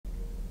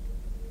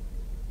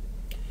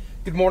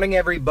Good morning,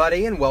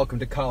 everybody, and welcome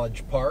to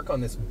College Park on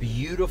this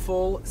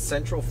beautiful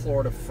Central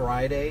Florida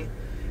Friday.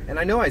 And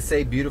I know I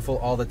say beautiful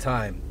all the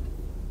time.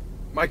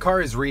 My car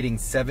is reading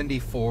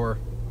 74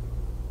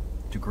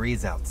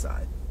 degrees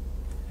outside.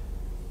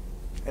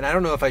 And I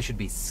don't know if I should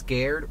be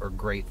scared or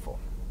grateful.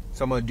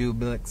 So I'm going to do a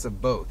mix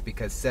of both,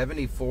 because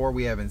 74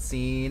 we haven't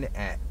seen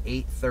at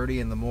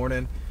 8:30 in the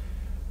morning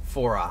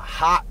for a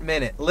hot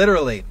minute,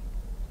 literally.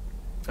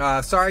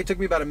 Sorry, it took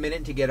me about a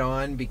minute to get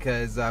on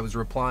because I was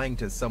replying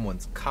to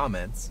someone's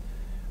comments.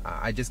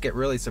 I just get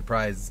really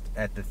surprised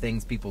at the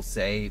things people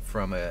say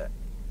from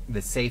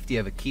the safety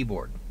of a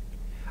keyboard.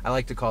 I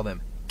like to call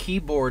them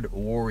keyboard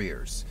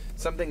warriors.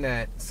 Something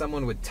that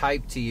someone would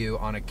type to you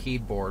on a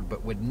keyboard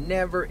but would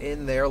never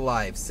in their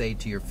life say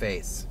to your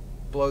face.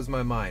 Blows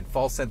my mind.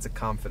 False sense of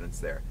confidence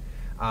there.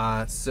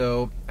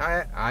 So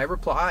I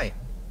reply.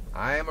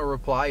 I am a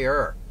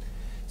replier.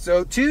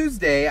 So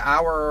Tuesday,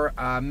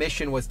 our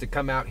mission was to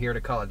come out here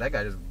to College. That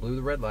guy just blew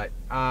the red light.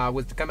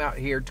 Was to come out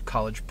here to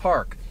College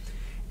Park.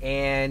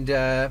 And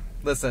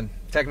listen,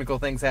 technical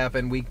things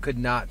happen. We could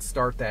not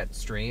start that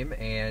stream,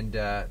 and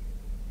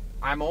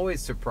I'm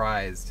always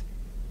surprised.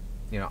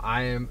 You know,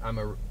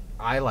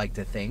 I like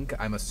to think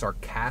I'm a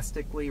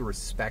sarcastically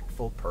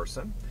respectful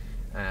person,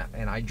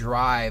 and I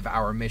drive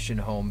our mission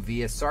home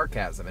via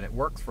sarcasm, and it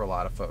works for a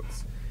lot of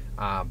folks.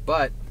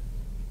 But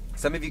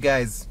some of you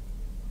guys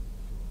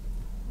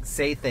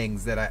say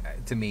things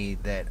that to me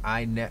that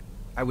I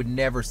would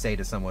never say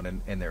to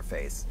someone in their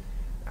face,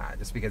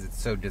 just because it's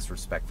so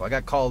disrespectful. I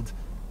got called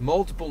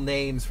multiple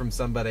names from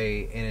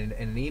somebody in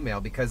an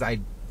email because I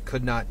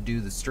could not do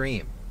the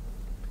stream,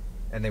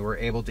 and they were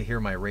able to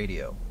hear my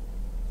radio.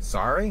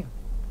 Sorry?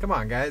 Come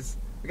on, guys.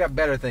 We got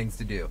better things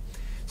to do.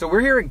 So we're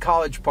here in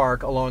College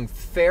Park along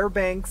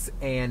Fairbanks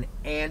and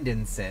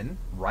Anderson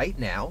right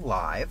now,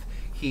 live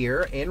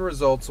here in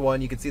Results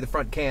One. You can see the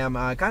front cam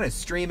kind of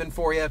streaming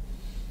for you,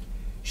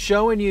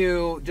 showing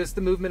you just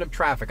the movement of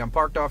traffic. I'm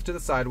parked off to the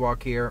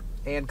sidewalk here.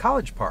 And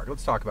College Park,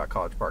 let's talk about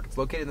College Park. It's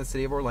located in the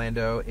city of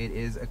Orlando. It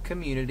is a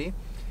community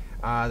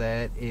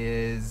that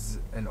is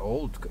an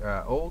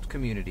old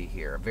community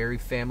here. Very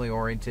family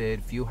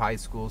oriented, few high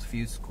schools,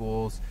 few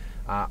schools,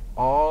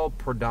 all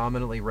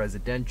predominantly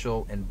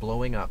residential and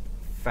blowing up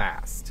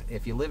fast.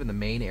 If you live in the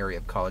main area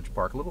of College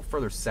Park, a little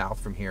further south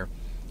from here,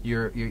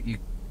 you're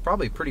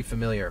probably pretty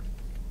familiar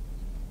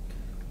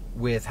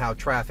with how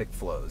traffic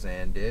flows,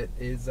 and it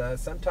is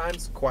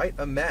sometimes quite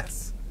a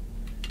mess.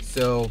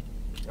 So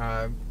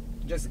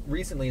just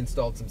recently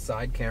installed some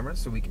side cameras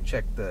so we can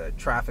check the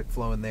traffic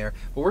flow in there.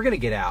 But we're going to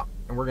get out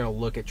and we're going to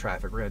look at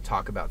traffic. We're going to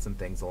talk about some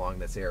things along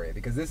this area,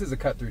 because this is a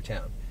cut through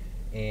town,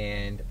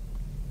 and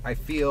I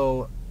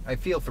feel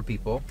for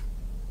people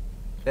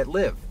that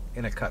live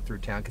in a cut through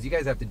town, because you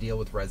guys have to deal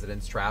with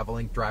residents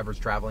traveling, drivers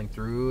traveling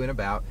through and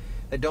about,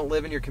 that don't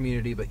live in your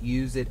community but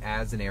use it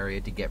as an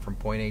area to get from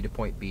point A to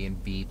point B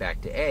and B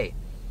back to A.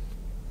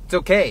 It's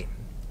okay,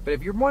 but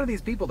if you're one of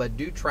these people that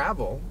do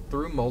travel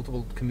through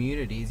multiple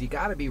communities, you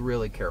got to be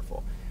really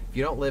careful. If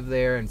you don't live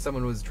there and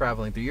someone was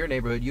traveling through your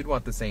neighborhood, you'd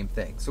want the same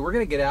thing. So we're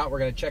going to get out, we're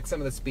going to check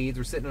some of the speeds.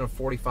 We're sitting in a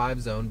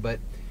 45 zone, but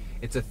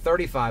it's a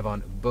 35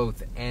 on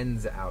both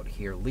ends out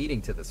here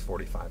leading to this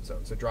 45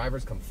 zone. So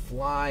drivers come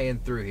flying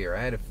through here.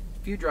 I had a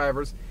few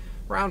drivers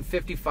around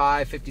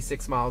 55,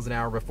 56 miles an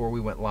hour before we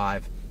went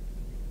live.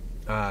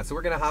 So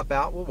we're going to hop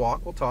out, we'll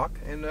walk, we'll talk,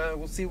 and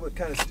we'll see what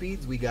kind of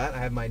speeds we got. I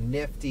have my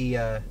nifty,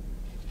 let's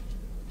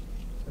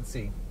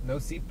see, no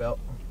seatbelt.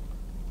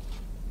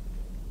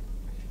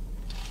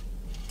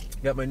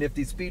 Got my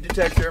nifty speed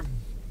detector.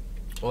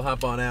 We'll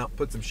hop on out,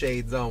 put some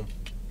shades on.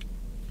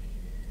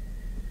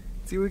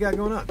 See what we got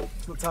going on.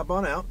 So let's hop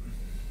on out.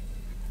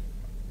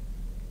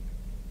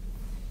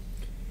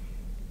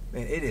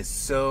 Man, it is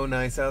so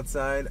nice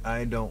outside.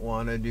 I don't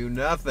want to do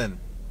nothing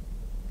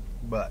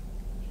but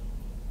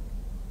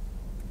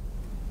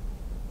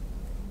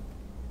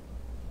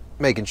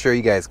making sure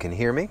you guys can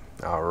hear me.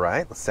 All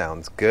right,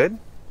 sounds good.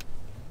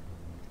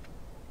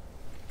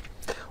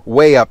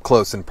 Way up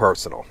close and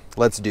personal.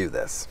 Let's do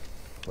this.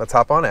 Let's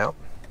hop on out.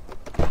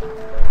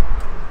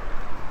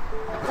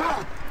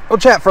 We'll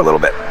chat for a little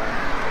bit.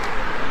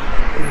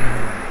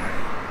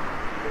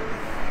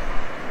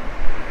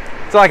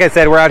 So like I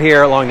said, we're out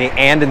here along the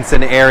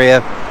Anderson area,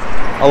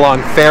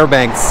 along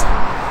Fairbanks.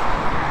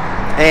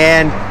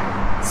 And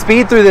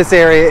speed through this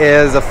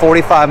area is a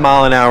 45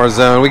 mile an hour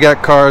zone. We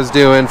got cars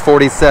doing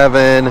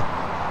 47,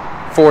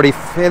 40,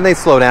 and they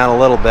slow down a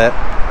little bit.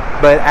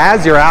 But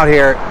as you're out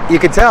here, you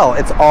can tell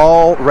it's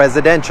all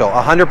residential,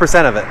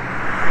 100% of it,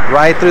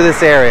 right through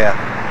this area.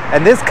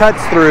 And this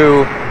cuts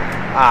through,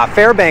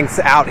 Fairbanks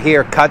out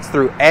here cuts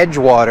through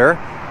Edgewater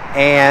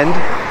and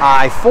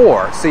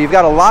I-4. So you've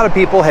got a lot of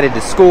people headed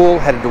to school,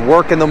 headed to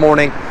work in the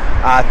morning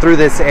through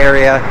this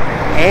area.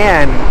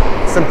 And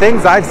some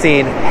things I've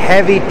seen,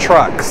 heavy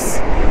trucks.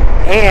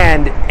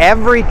 And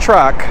every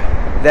truck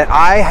that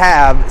I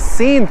have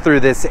seen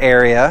through this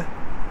area,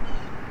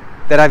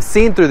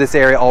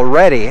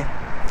 already,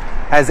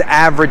 has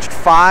averaged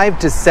 5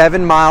 to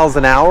 7 miles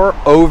an hour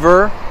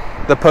over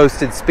the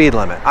posted speed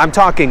limit. I'm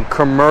talking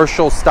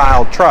commercial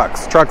style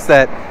trucks, trucks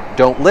that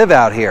don't live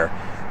out here,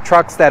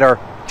 trucks that are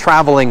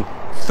traveling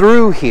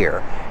through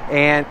here.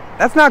 And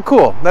that's not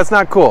cool. That's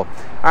not cool.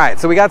 All right,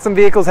 so we got some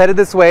vehicles headed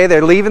this way.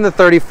 They're leaving the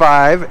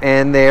 35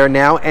 and they're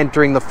now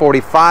entering the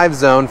 45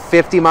 zone,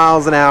 50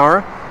 miles an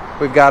hour.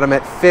 We've got them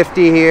at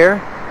 50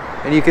 here.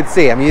 And you can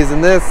see, I'm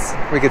using this.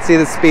 We can see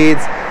the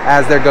speeds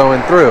as they're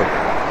going through.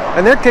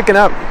 And they're kicking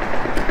up.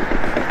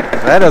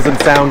 That doesn't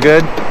sound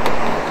good.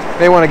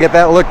 They want to get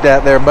that looked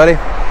at there, buddy.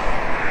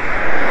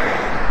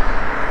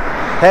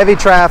 Heavy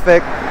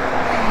traffic.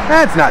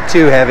 That's not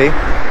too heavy.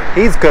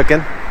 He's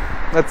cooking.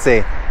 Let's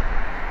see.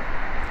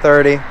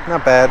 30,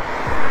 not bad.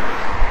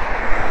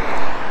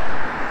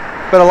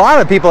 But a lot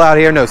of people out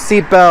here know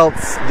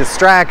seatbelts,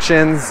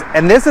 distractions,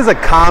 and this is a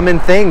common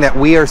thing that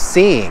we are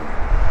seeing.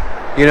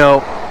 You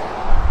know,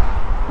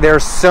 there are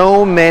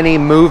so many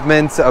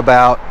movements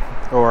about,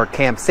 or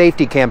camp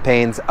safety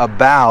campaigns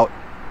about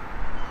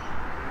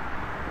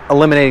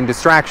eliminating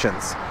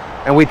distractions.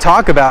 And we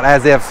talk about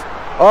as if,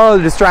 oh,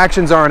 the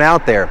distractions aren't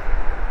out there.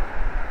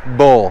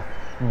 Bull,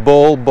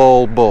 bull,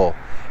 bull, bull.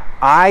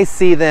 I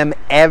see them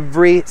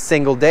every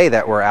single day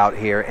that we're out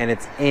here, and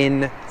it's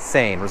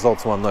insane.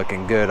 Results one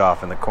looking good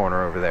off in the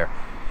corner over there.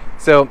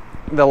 So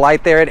the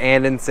light there at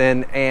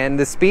Anderson, and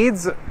the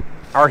speeds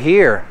are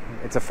here.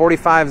 It's a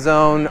 45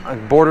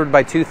 zone bordered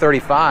by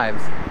 235s,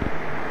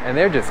 and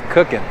they're just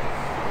cooking.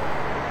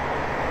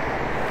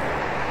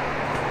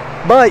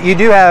 But you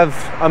do have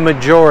a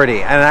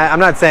majority, and I'm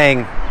not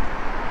saying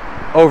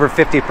over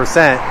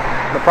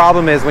 50%. The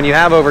problem is when you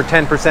have over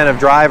 10% of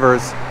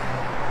drivers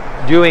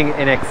doing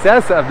in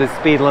excess of the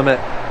speed limit,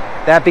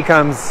 that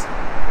becomes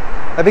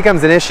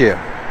an issue.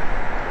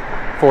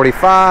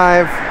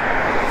 45,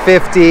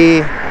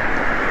 50.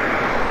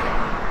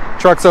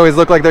 Trucks always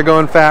look like they're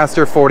going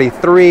faster.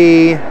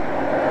 43,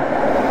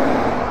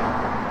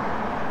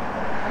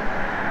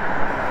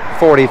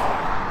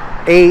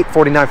 48,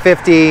 49,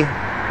 50.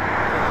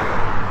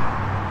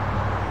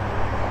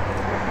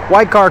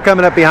 White car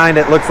coming up behind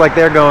it looks like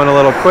they're going a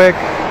little quick.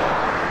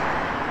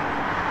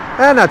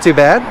 Not too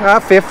bad.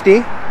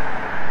 50.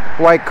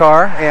 White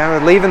car,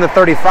 and leaving the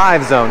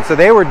 35 zone. So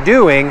they were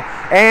doing,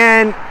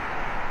 and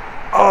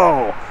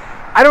oh,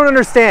 I don't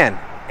understand.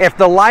 If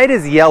the light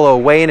is yellow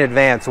way in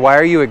advance, why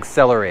are you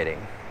accelerating,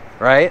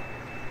 right?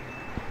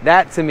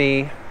 That to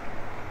me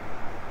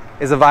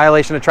is a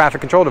violation of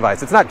traffic control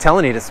device. It's not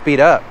telling you to speed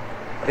up.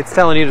 It's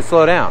telling you to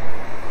slow down.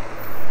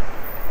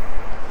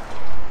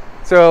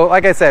 So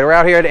like I said, we're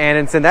out here at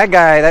Anderson. That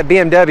guy, that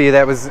BMW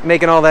that was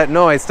making all that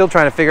noise, still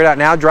trying to figure it out,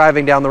 now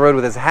driving down the road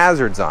with his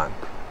hazards on.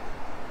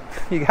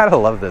 You gotta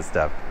love this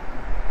stuff.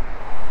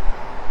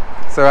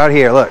 So out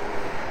here, look.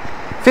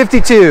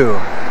 52.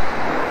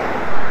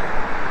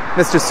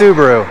 Mr.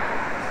 Subaru.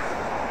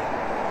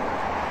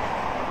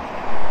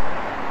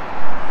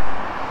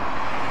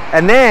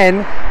 And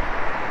then,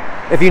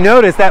 if you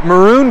notice, that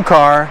maroon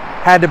car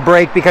had to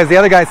brake because the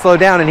other guy slowed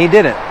down and he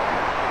didn't.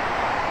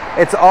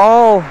 It's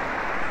all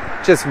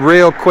just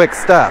real quick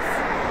stuff.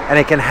 And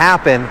it can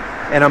happen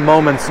in a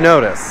moment's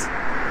notice.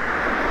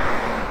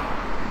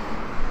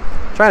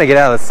 Trying to get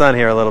out of the sun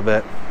here a little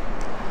bit.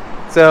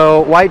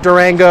 So white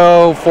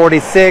Durango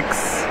 46,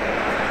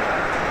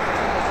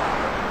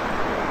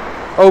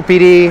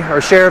 OPD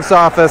or Sheriff's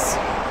Office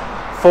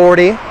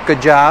 40,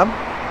 good job.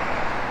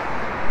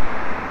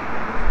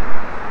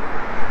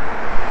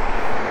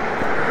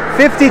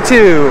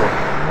 52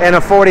 and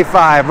a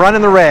 45,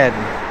 running the red,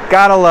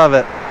 gotta love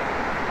it.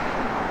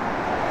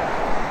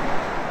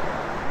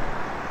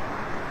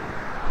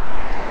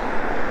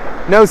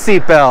 No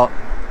seatbelt.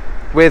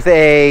 With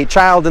a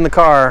child in the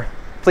car,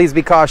 please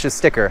be cautious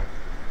sticker.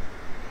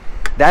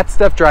 That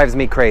stuff drives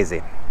me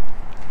crazy.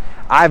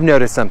 I've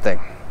noticed something.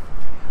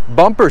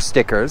 Bumper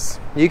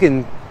stickers, you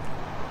can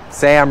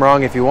say I'm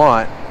wrong if you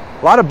want.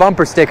 A lot of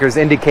bumper stickers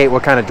indicate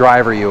what kind of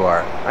driver you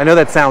are. I know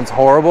that sounds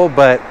horrible,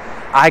 but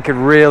I could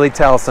really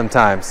tell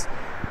sometimes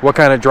what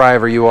kind of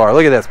driver you are.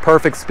 Look at this,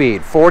 perfect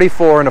speed,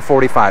 44 and a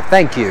 45,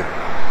 thank you.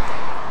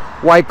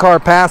 White car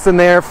passing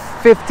there,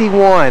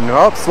 51,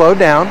 oh, slowed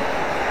down.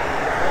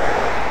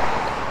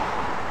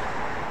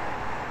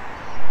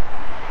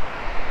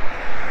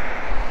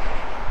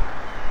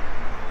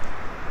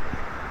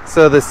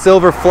 So the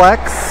Silver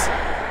Flex,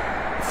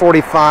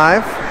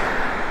 45.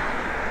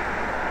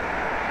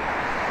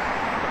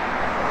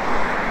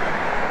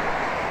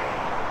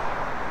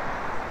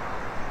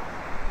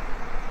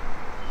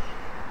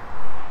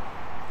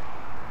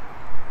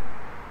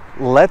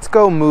 Let's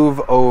go move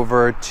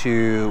over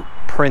to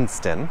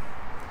Princeton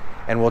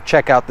and we'll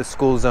check out the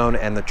school zone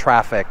and the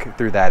traffic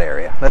through that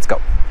area. Let's go.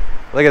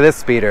 Look at this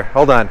speeder.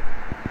 Hold on.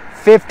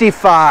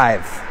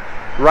 55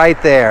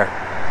 right there.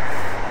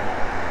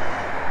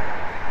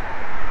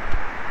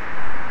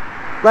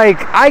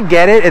 Like, I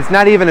get it, it's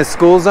not even a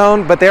school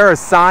zone, but there are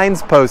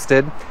signs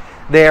posted.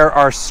 There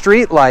are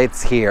street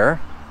lights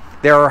here.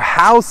 There are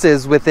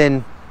houses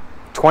within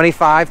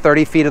 25,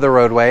 30 feet of the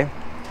roadway.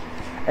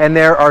 And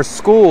there are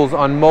schools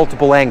on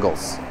multiple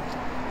angles.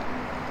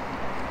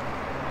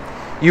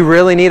 You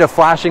really need a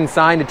flashing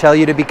sign to tell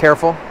you to be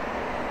careful?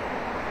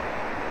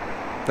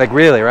 Like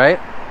really, right?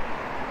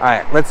 All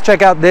right, let's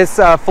check out this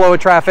flow of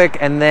traffic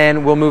and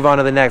then we'll move on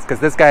to the next because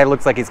this guy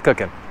looks like he's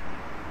cooking.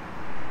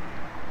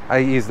 I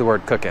use the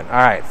word cooking. All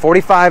right,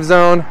 45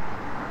 zone,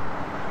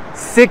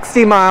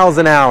 60 miles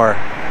an hour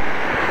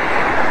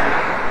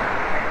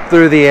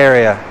through the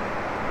area.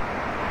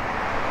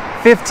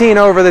 15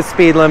 over the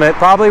speed limit,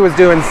 probably was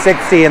doing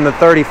 60 in the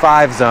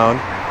 35 zone.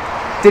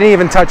 Didn't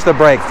even touch the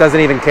brakes, doesn't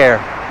even care.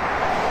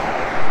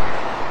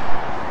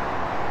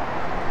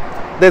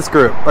 This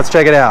group, let's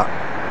check it out.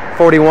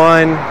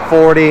 41,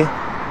 40.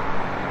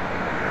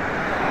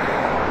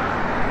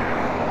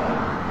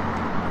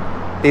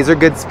 These are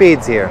good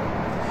speeds here.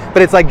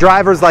 But it's like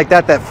drivers like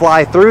that that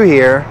fly through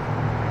here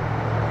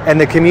and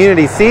the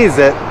community sees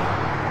it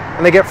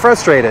and they get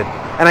frustrated.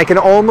 And I can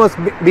almost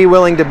be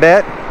willing to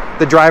bet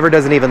the driver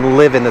doesn't even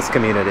live in this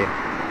community.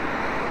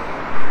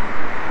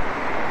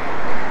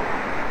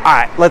 All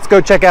right, let's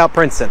go check out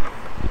Princeton.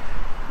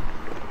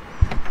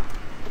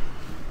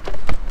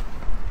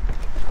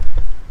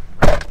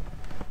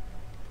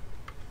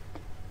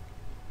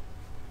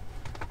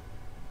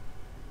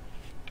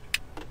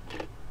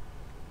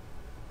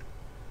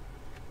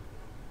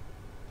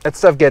 That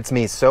stuff gets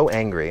me so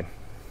angry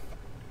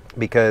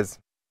because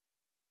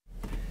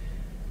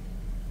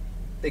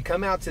they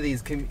come out to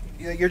these,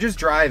 you're just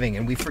driving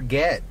and we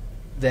forget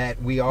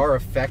that we are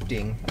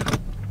affecting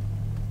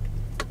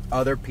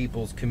other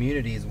people's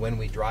communities when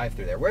we drive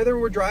through there. Whether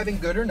we're driving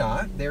good or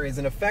not, there is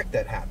an effect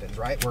that happens,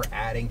 right? We're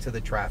adding to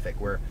the traffic.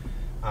 We're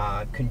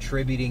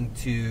contributing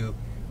to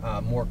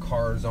more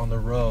cars on the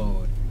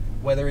road.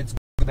 Whether it's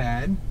good or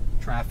bad,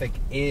 traffic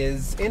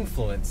is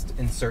influenced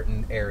in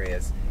certain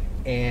areas.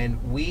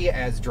 And we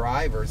as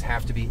drivers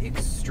have to be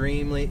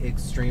extremely,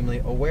 extremely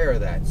aware of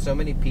that. So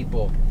many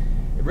people,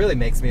 it really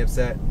makes me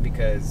upset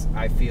because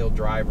I feel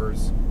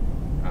drivers,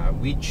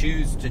 we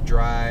choose to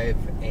drive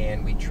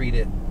and we treat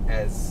it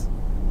as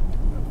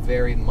a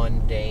very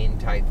mundane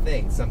type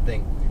thing,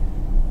 something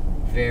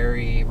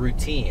very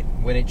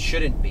routine when it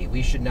shouldn't be.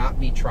 We should not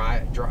be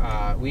treating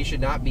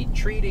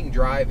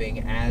driving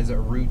as a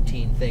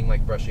routine thing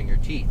like brushing your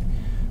teeth.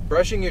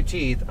 Brushing your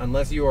teeth,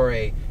 unless you are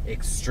a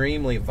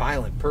extremely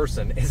violent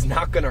person, is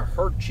not going to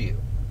hurt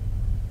you.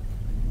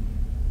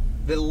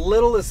 The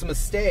littlest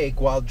mistake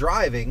while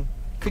driving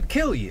could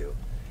kill you.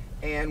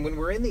 And when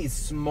we're in these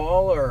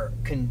smaller,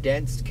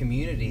 condensed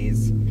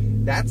communities,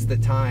 that's the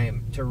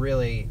time to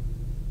really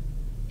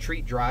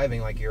treat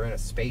driving like you're in a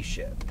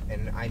spaceship.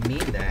 And I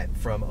mean that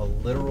from a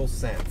literal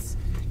sense.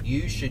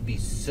 You should be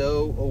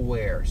so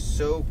aware,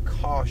 so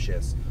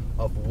cautious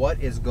of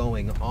what is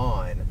going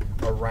on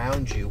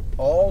around you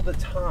all the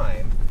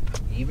time,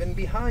 even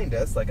behind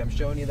us, like I'm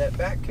showing you that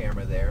back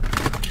camera there,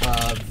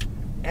 of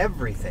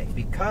everything,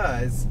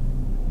 because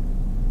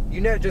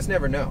you just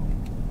never know.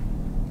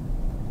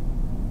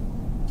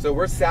 So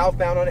we're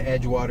southbound on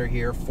Edgewater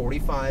here,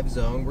 45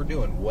 zone. We're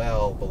doing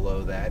well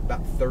below that,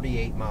 about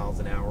 38 miles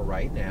an hour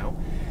right now.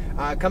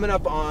 Coming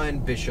up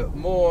on Bishop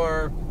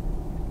Moore,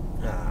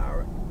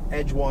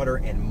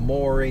 Edgewater, and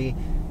Maury.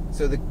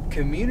 So the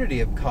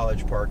community of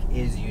College Park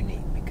is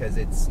unique because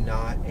it's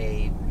not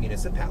a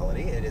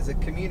municipality, it is a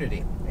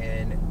community.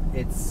 And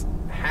it's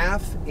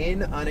half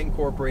in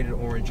unincorporated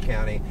Orange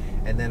County,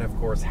 and then of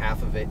course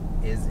half of it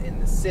is in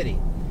the city.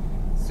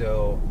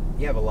 So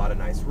you have a lot of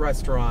nice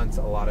restaurants,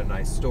 a lot of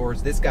nice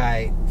stores. This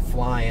guy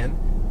flying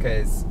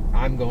because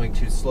I'm going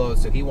too slow,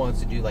 so he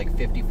wants to do like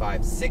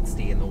 55,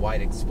 60 in the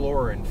White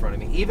Explorer in front of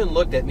me. Even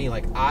looked at me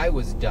like I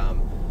was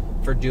dumb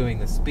for doing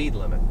the speed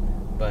limit.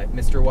 But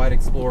Mr. White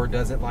Explorer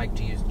doesn't like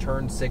to use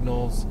turn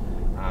signals,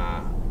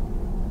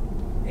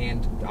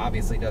 and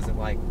obviously doesn't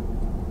like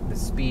the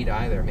speed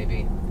either.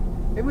 Maybe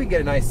we get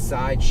a nice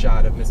side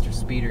shot of Mr.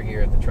 Speeder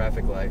here at the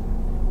traffic light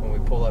when we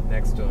pull up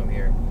next to him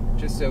here,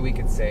 just so we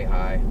can say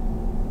hi.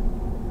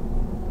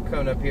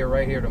 Coming up here,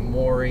 right here to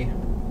Maury.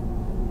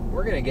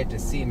 We're gonna get to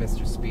see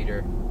Mr.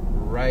 Speeder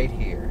right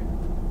here.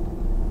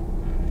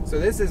 So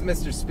this is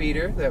Mr.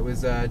 Speeder that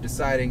was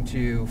deciding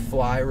to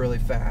fly really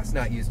fast,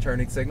 not use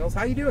turning signals.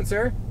 How you doing,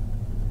 sir?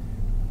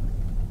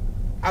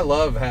 I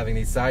love having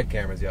these side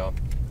cameras, y'all.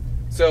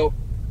 So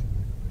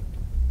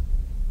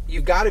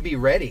you've got to be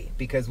ready,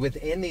 because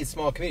within these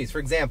small communities, for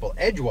example,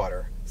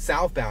 Edgewater,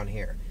 southbound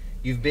here,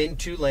 you've been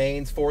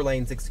 4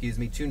 lanes, excuse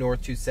me, 2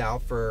 north, 2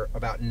 south for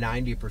about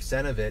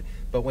 90% of it.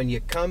 But when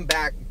you come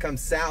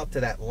south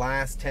to that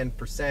last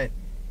 10%,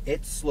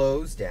 it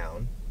slows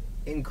down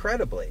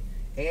incredibly.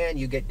 And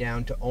you get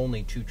down to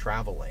only 2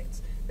 travel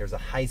lanes. There's a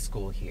high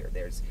school here.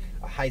 There's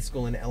a high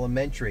school and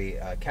elementary,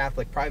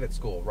 Catholic private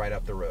school right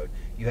up the road.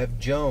 You have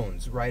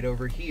Jones right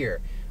over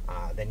here.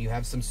 Then you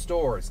have some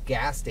stores,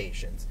 gas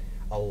stations.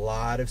 A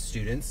lot of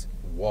students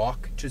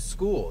walk to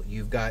school.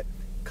 You've got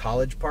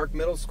College Park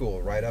Middle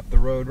School right up the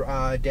road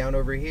down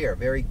over here.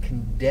 Very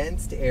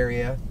condensed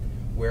area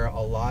where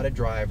a lot of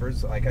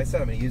drivers, like I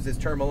said, I'm going to use this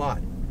term a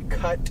lot,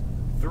 cut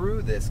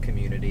through this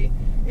community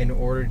in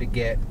order to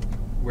get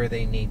where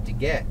they need to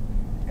get.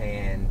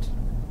 And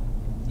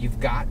you've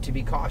got to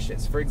be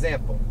cautious. For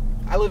example,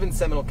 I live in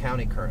Seminole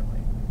County currently.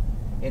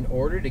 In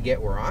order to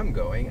get where I'm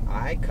going,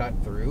 I cut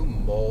through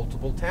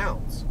multiple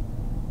towns.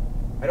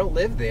 I don't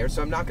live there,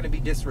 so I'm not going to be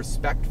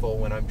disrespectful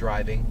when I'm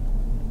driving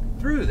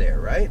through there,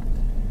 right?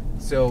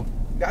 So,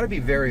 got to be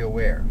very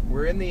aware.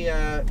 We're in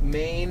the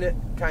main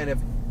kind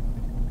of,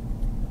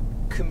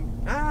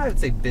 I would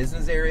say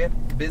business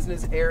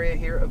area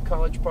here of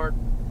College Park.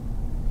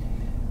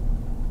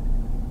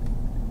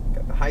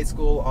 Got the high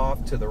school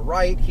off to the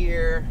right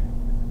here.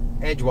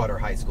 Edgewater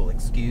High School,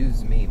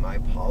 excuse me, my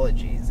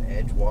apologies.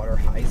 Edgewater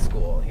High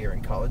School here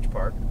in College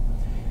Park.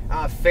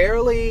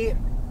 Fairly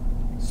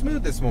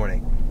smooth this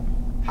morning.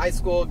 High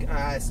school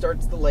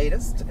starts the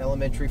latest,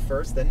 elementary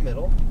first, then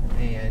middle,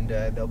 and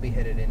they'll be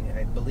headed in,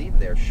 I believe,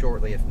 there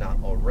shortly, if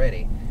not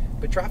already.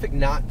 But traffic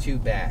not too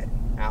bad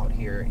out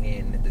here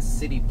in the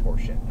city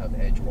portion of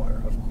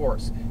Edgewater. Of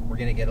course, we're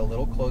going to get a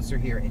little closer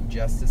here in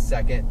just a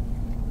second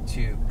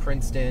to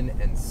Princeton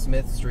and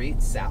Smith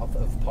Street, south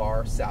of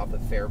Parr, south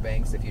of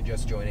Fairbanks. If you're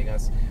just joining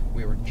us,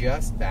 we were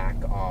just back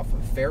off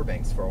of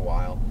Fairbanks for a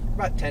while,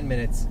 about 10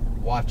 minutes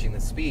watching the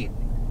speed.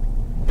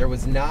 There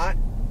was not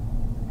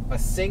a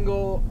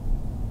single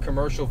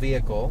commercial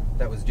vehicle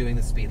that was doing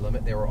the speed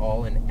limit. They were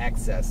all in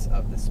excess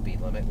of the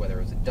speed limit, whether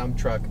it was a dump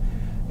truck,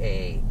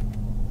 a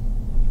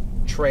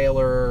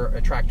trailer,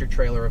 a tractor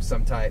trailer of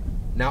some type.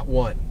 Not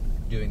one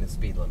doing the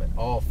speed limit.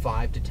 All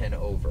 5 to 10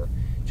 over,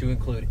 to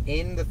include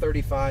in the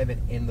 35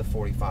 and in the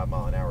 45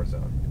 mile an hour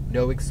zone.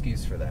 No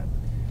excuse for that.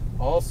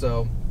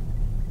 Also,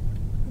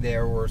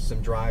 there were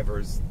some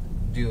drivers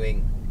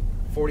doing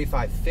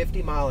 45,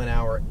 50 mile an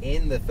hour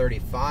in the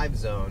 35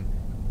 zone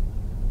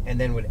and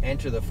then would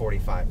enter the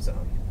 45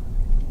 zone.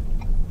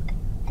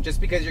 Just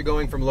because you're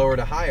going from lower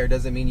to higher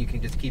doesn't mean you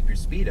can just keep your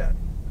speed up.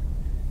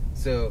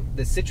 So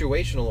the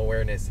situational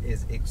awareness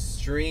is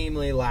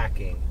extremely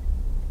lacking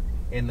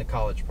in the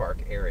College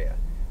Park area.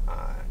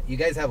 You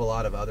guys have a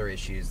lot of other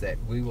issues that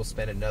we will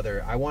spend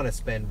I want to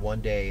spend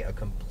one day a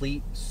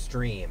complete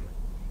stream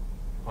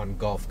on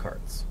golf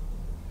carts.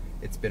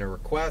 It's been a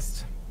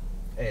request.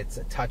 It's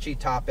a touchy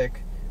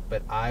topic,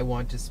 but I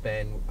want to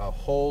spend a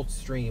whole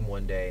stream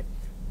one day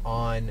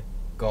on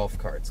golf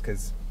carts,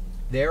 because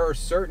there are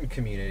certain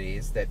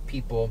communities that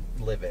people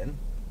live in,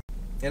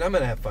 and I'm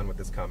going to have fun with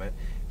this comment,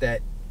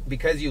 that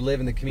because you live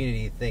in the community,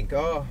 you think,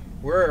 oh,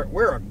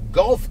 we're a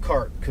golf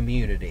cart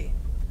community.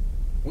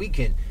 We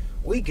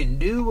can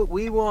do what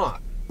we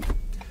want.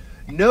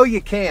 No,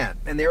 you can't,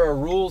 and there are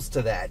rules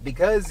to that.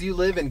 Because you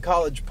live in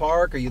College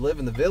Park or you live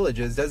in the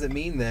Villages doesn't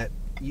mean that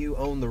you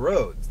own the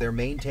roads. They're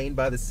maintained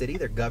by the city.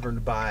 They're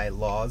governed by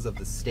laws of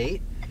the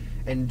state.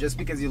 And just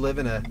because you live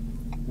in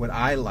what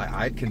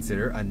I'd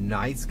consider a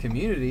nice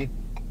community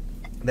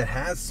that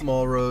has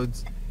small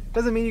roads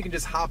doesn't mean you can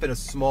just hop in a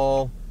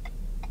small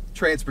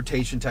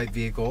transportation type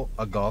vehicle,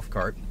 a golf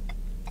cart,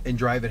 and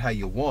drive it how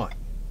you want.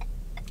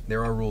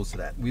 There are rules to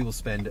that. We will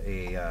spend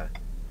a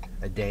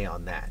day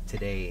on that.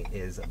 Today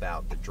is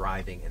about the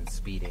driving and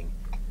speeding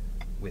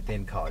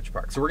within College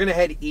Park. So we're going to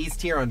head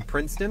east here on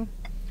Princeton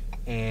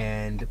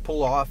and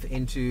pull off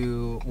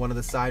into one of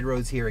the side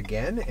roads here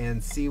again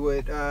and see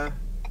what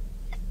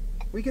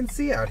we can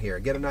see out here.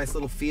 Get a nice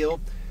little feel.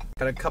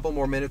 Got a couple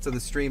more minutes of the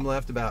stream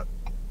left, about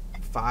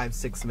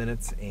 5-6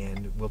 minutes,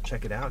 and we'll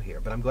check it out here.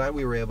 But I'm glad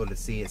we were able to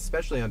see,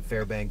 especially on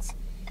Fairbanks.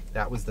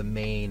 That was the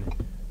main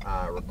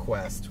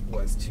request,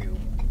 was to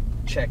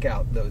check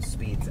out those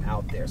speeds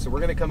out there. So we're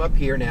going to come up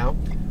here now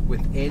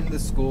within the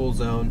school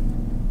zone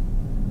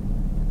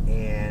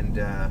and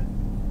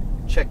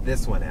check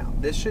this one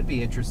out. This should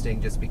be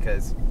interesting just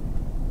because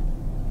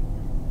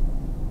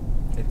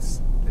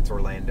it's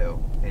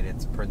Orlando and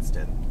it's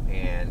Princeton,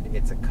 and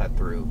it's a cut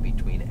through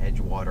between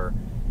Edgewater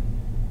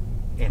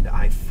and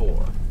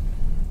I-4.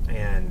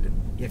 And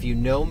if you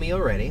know me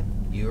already,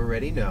 you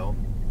already know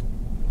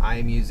I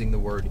am using the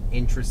word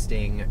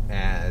interesting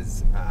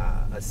as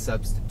a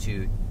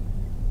substitute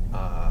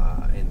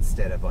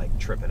instead of like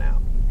tripping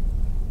out.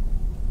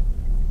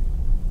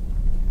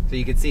 So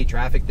you can see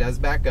traffic does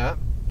back up.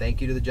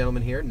 Thank you to the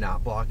gentleman here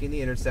not blocking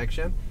the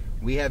intersection.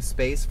 We have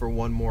space for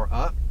one more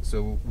up,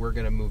 so we're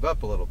going to move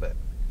up a little bit.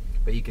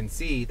 But you can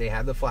see they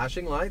have the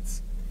flashing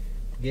lights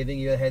giving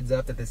you a heads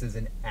up that this is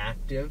an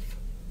active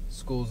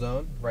school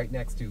zone right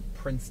next to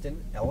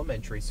Princeton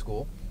Elementary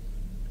School.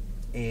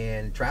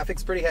 And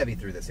traffic's pretty heavy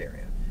through this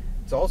area.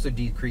 It's also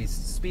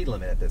decreased speed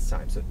limit at this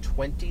time. So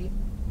 20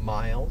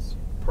 miles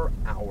per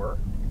hour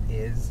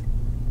is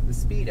the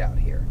speed out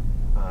here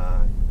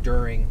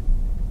during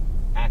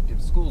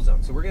active school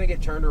zone. So we're going to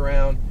get turned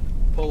around,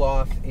 pull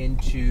off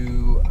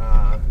into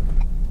a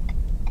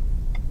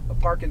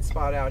parking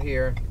spot out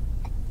here,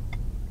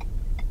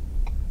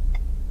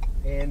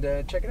 and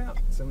check it out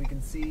so we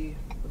can see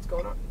what's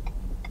going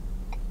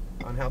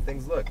on how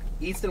things look.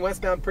 East and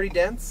westbound pretty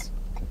dense.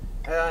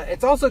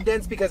 It's also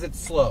dense because it's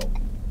slow,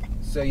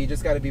 so you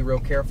just got to be real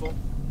careful.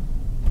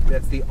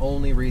 That's the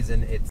only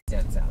reason it's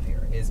dense out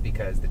here, is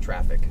because the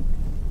traffic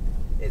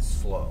is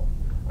slow.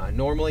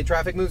 Normally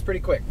traffic moves pretty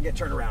quick. Get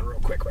turned around real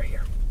quick right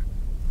here.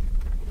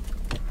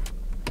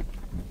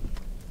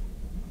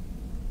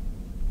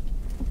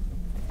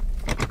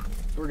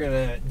 We're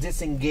gonna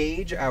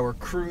disengage our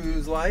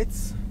cruise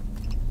lights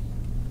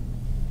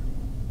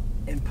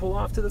and pull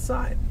off to the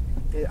side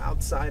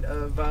outside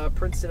of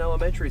Princeton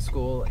Elementary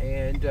School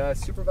and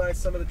supervise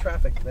some of the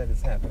traffic that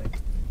is happening.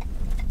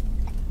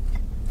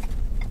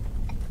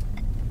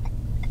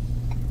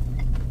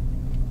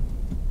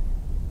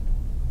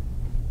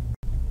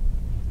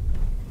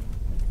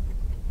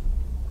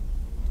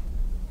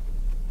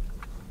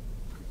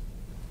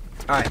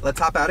 All right,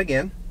 let's hop out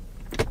again.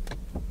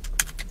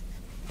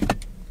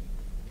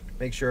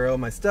 Make sure all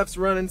my stuff's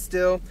running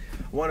still.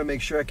 I want to make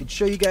sure I can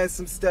show you guys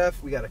some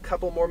stuff. We got a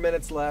couple more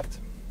minutes left.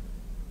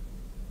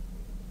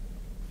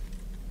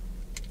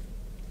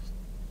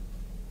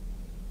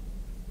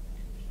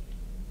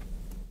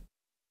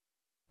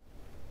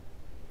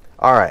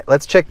 All right,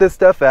 let's check this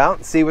stuff out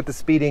and see what the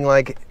speeding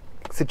like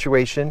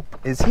situation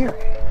is here.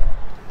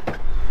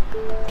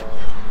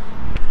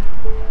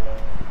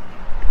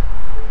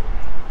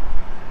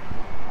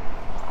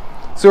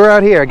 So we're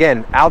out here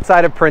again,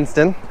 outside of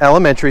Princeton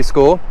Elementary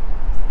School,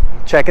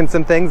 checking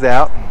some things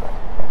out.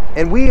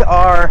 And we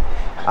are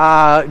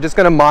just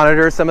gonna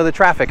monitor some of the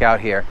traffic out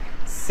here,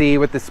 see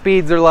what the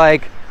speeds are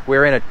like.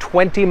 We're in a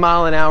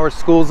 20-mile-an-hour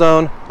school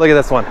zone. Look at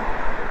this one.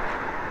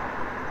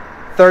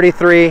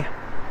 33,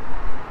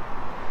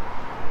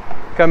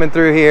 coming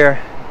through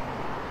here.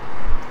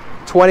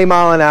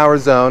 20-mile-an-hour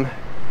zone.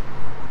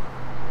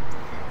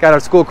 Got our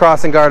school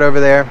crossing guard over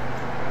there.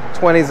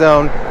 20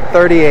 zone,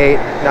 38,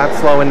 not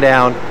slowing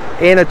down,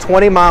 in a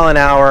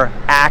 20-mile-an-hour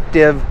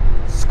active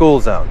school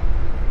zone.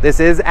 This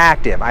is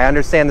active. I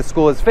understand the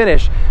school is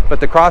finished,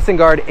 but the crossing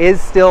guard is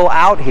still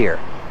out here.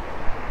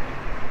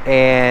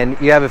 And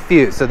you have a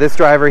few. So this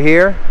driver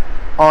here,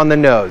 on the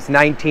nose,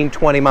 19,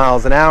 20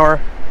 miles an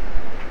hour.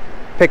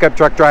 Pickup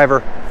truck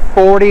driver,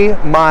 40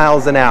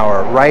 miles an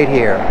hour right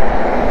here.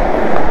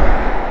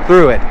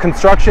 Through it.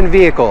 Construction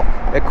vehicle,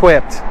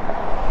 equipped,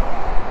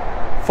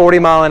 40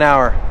 mile an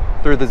hour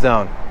through the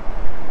zone.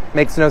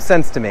 Makes no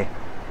sense to me.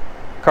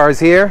 Cars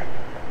here,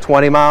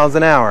 20 miles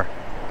an hour.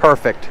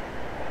 Perfect.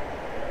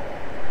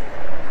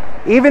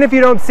 Even if you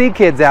don't see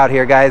kids out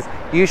here, guys,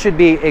 you should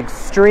be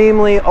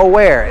extremely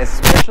aware,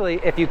 especially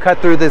if you cut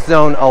through this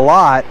zone a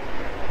lot,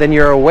 then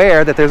you're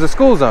aware that there's a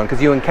school zone because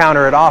you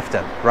encounter it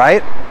often,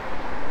 right?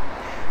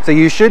 So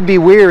you should be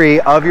weary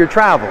of your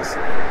travels.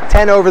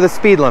 10 over the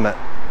speed limit.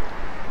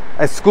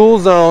 A school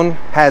zone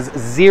has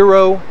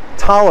 0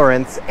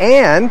 tolerance,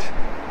 and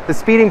the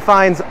speeding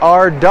fines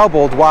are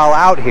doubled while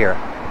out here.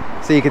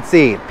 So you can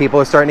see people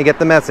are starting to get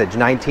the message.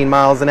 19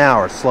 miles an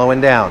hour,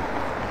 slowing down.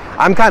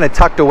 I'm kind of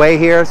tucked away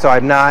here, so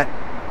I'm not,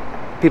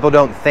 people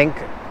don't think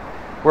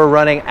we're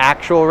running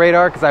actual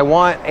radar, because I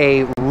want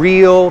a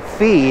real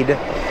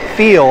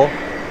feel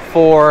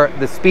for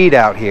the speed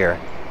out here.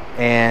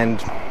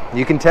 And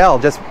you can tell,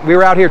 we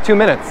were out here 2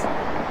 minutes.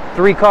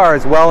 3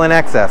 cars well in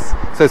excess.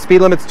 So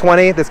speed limit's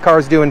 20, this car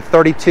is doing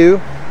 32.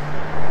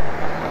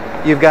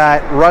 You've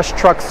got rush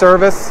truck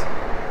service,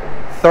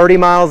 30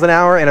 miles an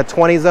hour in a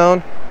 20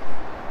 zone.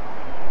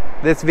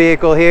 This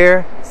vehicle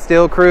here,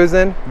 still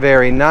cruising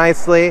very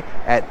nicely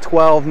at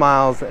 12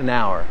 miles an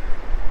hour.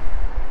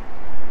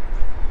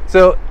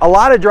 So a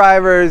lot of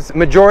drivers,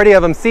 majority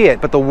of them see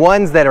it, but the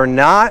ones that are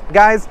not,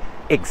 guys,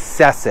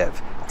 excessive.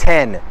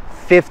 10,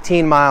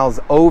 15 miles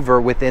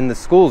over within the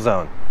school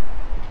zone.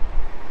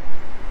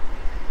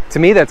 To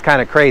me, that's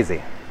kind of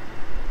crazy.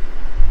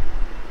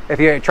 If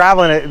you're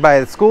traveling by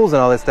the schools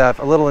and all this stuff,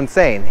 a little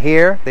insane.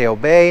 Here, they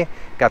obey,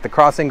 got the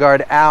crossing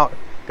guard out,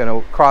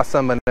 gonna cross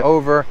someone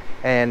over,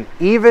 and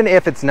even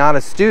if it's not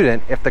a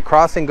student, if the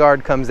crossing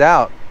guard comes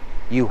out,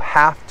 you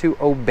have to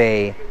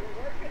obey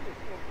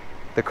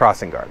the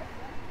crossing guard.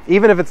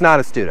 Even if it's not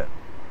a student.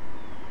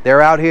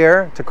 They're out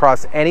here to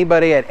cross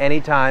anybody at any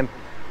time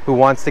who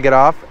wants to get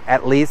off,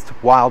 at least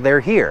while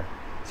they're here.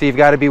 So you've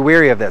got to be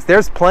wary of this.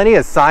 There's plenty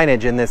of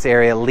signage in this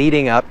area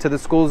leading up to the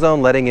school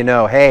zone letting you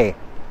know, hey,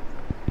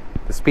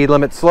 the speed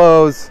limit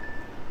slows,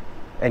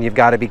 and you've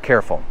got to be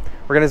careful.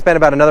 We're going to spend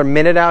about another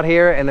minute out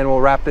here, and then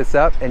we'll wrap this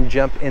up and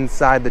jump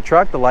inside the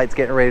truck. The light's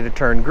getting ready to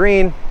turn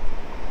green,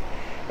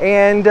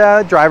 and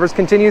drivers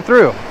continue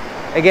through.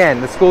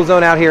 Again, the school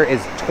zone out here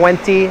is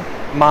 20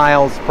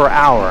 miles per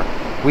hour.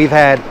 We've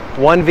had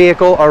one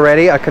vehicle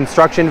already, a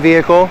construction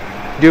vehicle,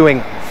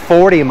 doing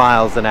 40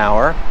 miles an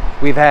hour.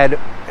 We've had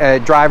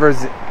drivers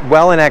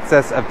well in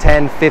excess of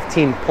 10,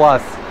 15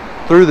 plus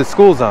through the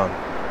school zone.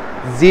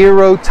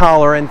 0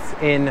 tolerance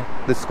in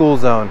the school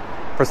zone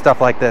for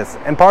stuff like this.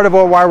 And part of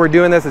why we're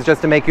doing this is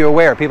just to make you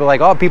aware. People are like,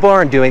 oh, people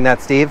aren't doing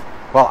that, Steve.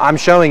 Well, I'm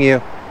showing you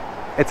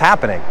it's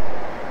happening.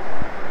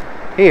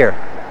 Here,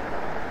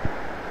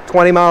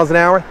 20 miles an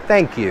hour,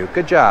 thank you,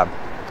 good job.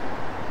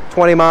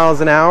 20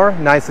 miles an hour,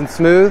 nice and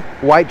smooth.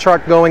 White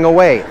truck going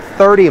away,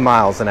 30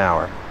 miles an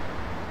hour.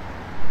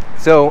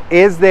 So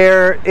is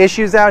there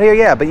issues out here?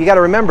 Yeah, but you got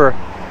to remember,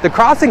 the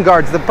crossing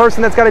guard's the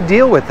person that's got to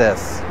deal with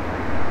this.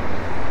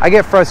 I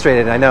get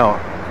frustrated, I know,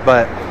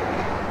 but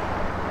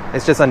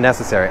it's just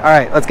unnecessary. All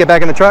right, let's get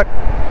back in the truck.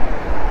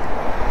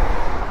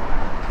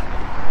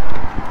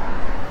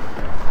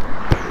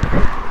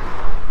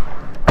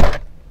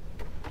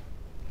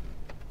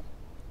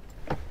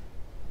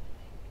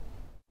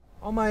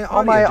 All my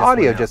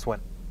audio just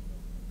went.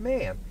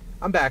 Man,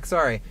 I'm back.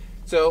 Sorry.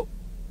 So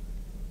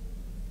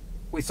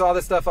we saw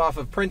this stuff off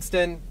of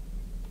Princeton.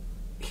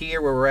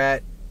 Here where we're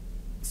at,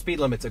 speed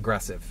limit's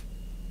aggressive.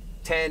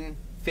 10,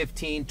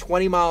 15,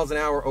 20 miles an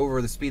hour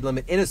over the speed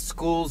limit in a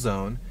school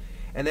zone.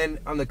 And then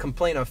on the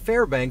complaint on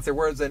Fairbanks, there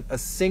wasn't a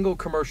single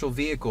commercial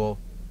vehicle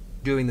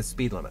doing the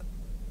speed limit.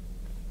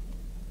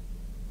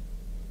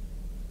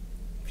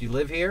 If you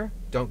live here,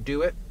 don't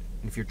do it.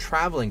 And if you're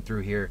traveling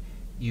through here,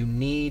 you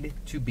need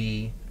to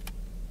be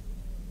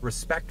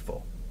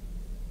respectful.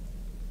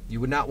 You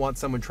would not want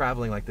someone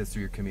traveling like this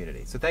through your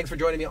community. So thanks for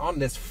joining me on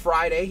this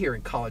Friday here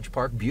in College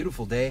Park.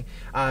 Beautiful day.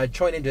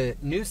 Join into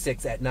News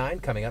 6 at 9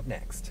 coming up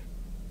next.